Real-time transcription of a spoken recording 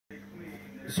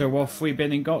So what have we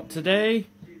been and got today?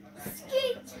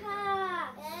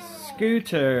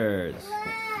 Scooters.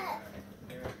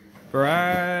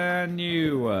 Brand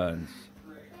new ones.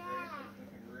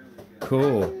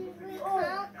 Cool.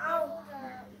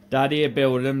 Daddy will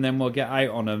build them, then we'll get out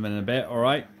on them in a bit,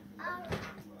 alright?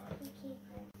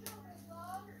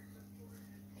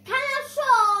 Can I have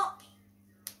shorts?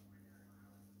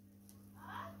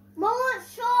 Mum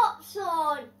wants shorts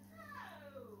on.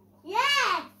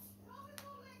 Yes.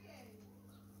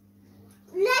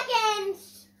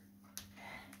 Leggings.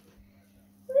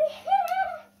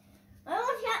 I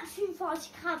want to get too far to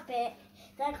cap it.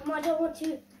 Then I don't want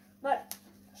to but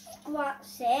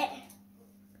scratch it.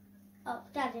 Oh,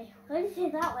 Daddy, why did you say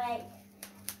that way?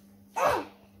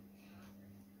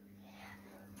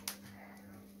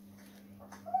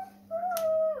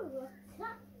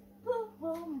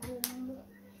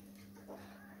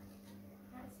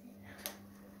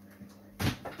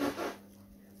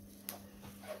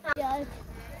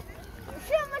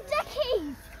 Film my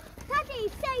duckies! Daddy,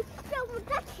 say film my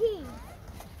duckies!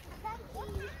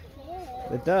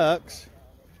 The ducks?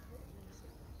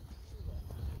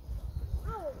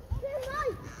 Oh, they're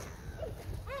nice! It's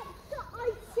extra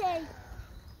icy!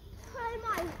 Very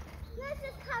nice. Let's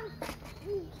just come.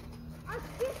 I'll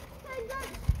just turn up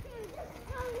here.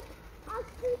 I'll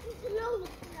scoot it along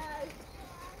now.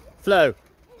 Flo.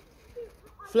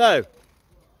 Flo.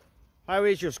 How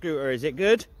is your scooter? Is it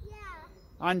good? Yeah.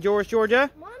 And yours, Georgia?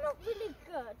 Mine's not really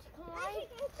good.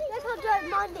 I don't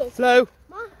mind this. Flo.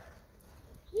 Mine,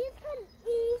 you can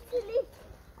easily.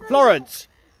 Florence.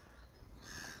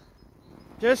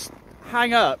 Just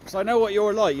hang up, because I know what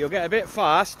you're like. You'll get a bit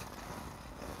fast.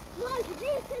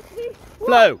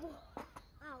 Flo.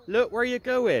 Look where you're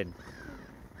going.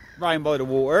 Round by the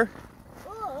water.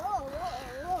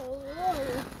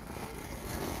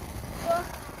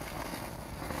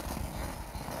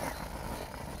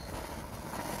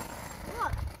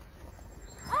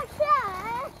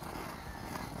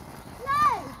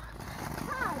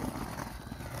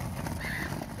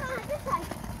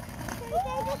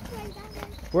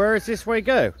 Where does this way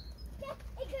go? It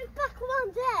goes back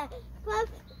around there,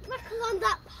 back around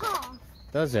that path.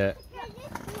 Does it? Yeah,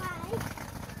 this way.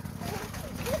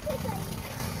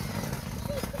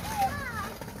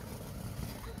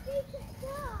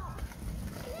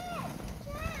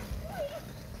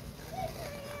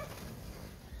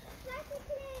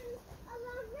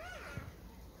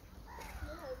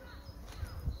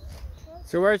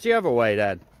 So where's the other way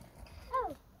then?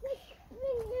 Oh,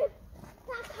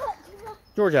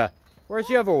 Georgia, where's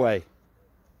the other way?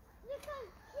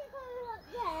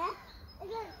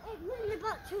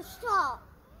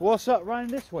 What's up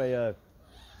round this way,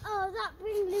 Oh, that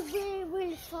brings me really,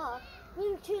 really far.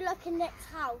 Brings to like a next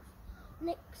house,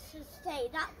 next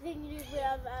estate. That brings me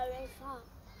really, very far.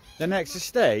 The next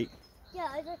estate? Yeah,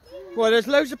 Well, there's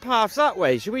loads of paths that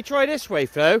way. Should we try this way,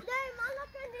 Flo? No, I'm not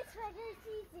going this way. It's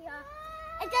easier.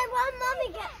 And then when Mummy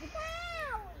gets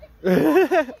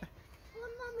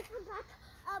when Mummy comes back,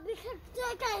 because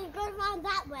they're going to go around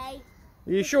that way.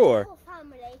 Are you sure?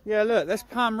 Family. Yeah, look, let's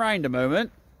pan round a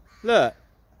moment. Look,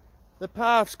 the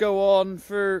paths go on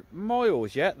for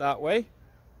miles yet that way.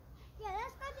 Yeah,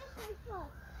 let's go this way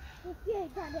first. With you,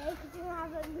 Daddy, because you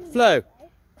haven't moved. Flo,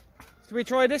 should we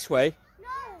try this way? No,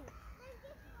 this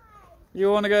way.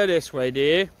 You want to go this way, do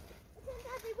you? Because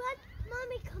Daddy, when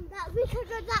Mummy comes back, we can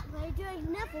go that way, doing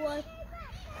another one.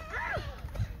 Ow!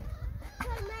 So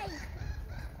me.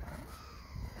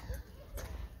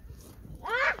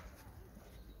 Ah!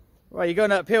 Well, you're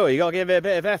going uphill. You got to give it a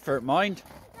bit of effort, mind.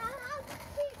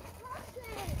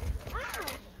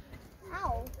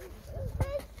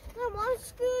 My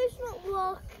scooter's not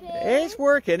working. It's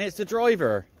working. It's the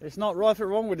driver. It's not nothing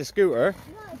wrong with the scooter.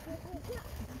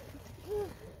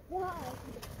 No.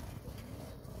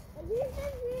 This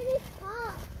is really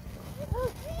fast.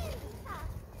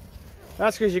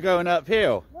 That's because you're going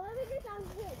uphill. Why would we go down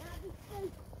here? That'd be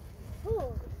so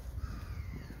cool.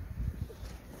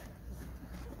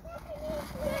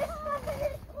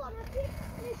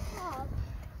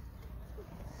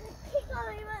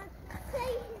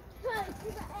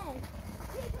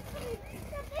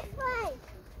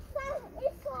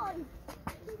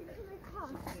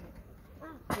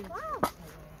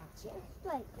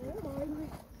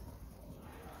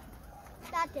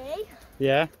 Daddy,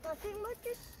 Yeah? I think we'll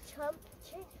just jump.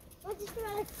 We'll just go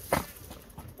like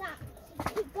that.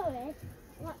 Just keep going.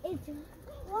 Like into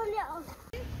one little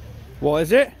What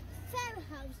is it? fairy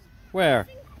house. Where?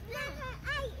 Number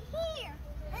 8 here.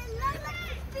 And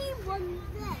number 1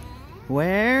 there.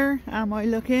 Where am I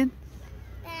looking?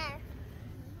 There.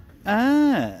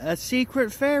 Ah, a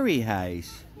secret fairy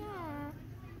house. Yeah.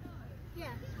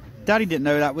 Daddy didn't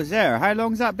know that was there. How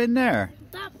long's that been there?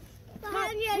 That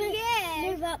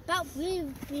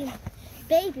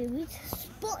baby, we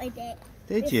spotted it.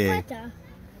 Did you?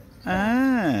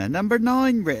 Ah, number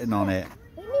 9 written on it.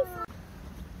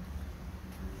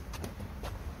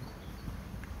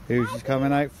 Who's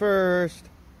coming out first?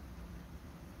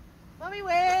 Mummy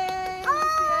wins!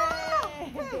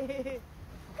 Yay!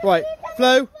 Right,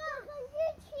 Flo.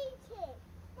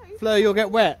 Flo, you'll get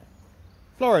wet.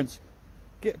 Florence,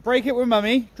 break it with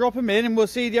Mummy. Drop him in, and we'll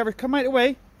see the other. Come out the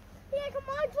way. Yeah, come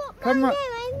on, drop Come right.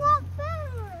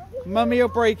 Mummy will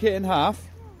break it in half.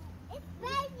 It's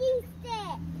baby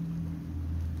stick.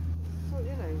 Sort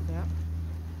your nose out.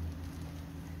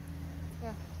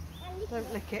 Yeah.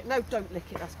 Don't lick it. No, don't lick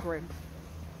it. That's grim.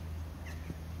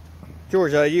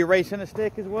 Georgia, are you racing a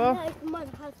stick as well? No, Mum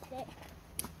has stick.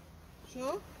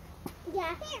 Sure?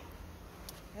 Yeah.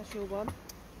 That's your one.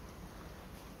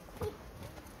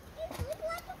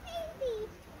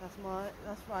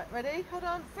 That's right. Ready? Hold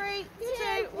on. 3,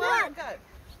 2, 1, go.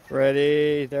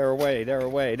 Ready? They're away. They're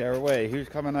away. They're away. Who's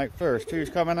coming out first? Who's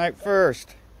coming out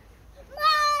first?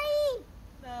 Mine!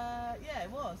 Yeah,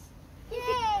 it was. Yay!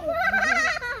 My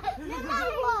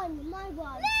one. My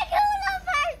one. Look who the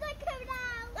first that came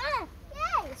out.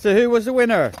 Yay! So who was the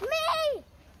winner? Me!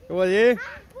 It was you?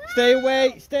 Stay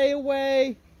away. Stay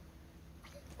away.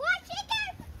 Watch it go.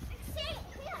 Sit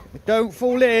here. Don't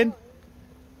fall in.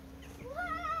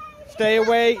 Stay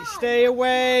away. Stay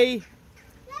away.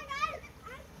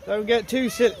 Don't get too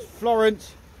sick,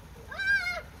 Florence.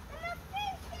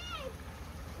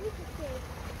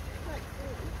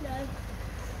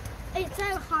 It's so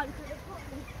hard.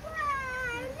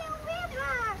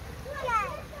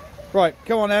 Right,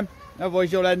 come on then.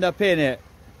 Otherwise you'll end up in it.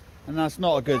 And that's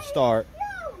not a good start.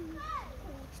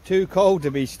 It's too cold to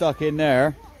be stuck in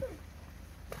there.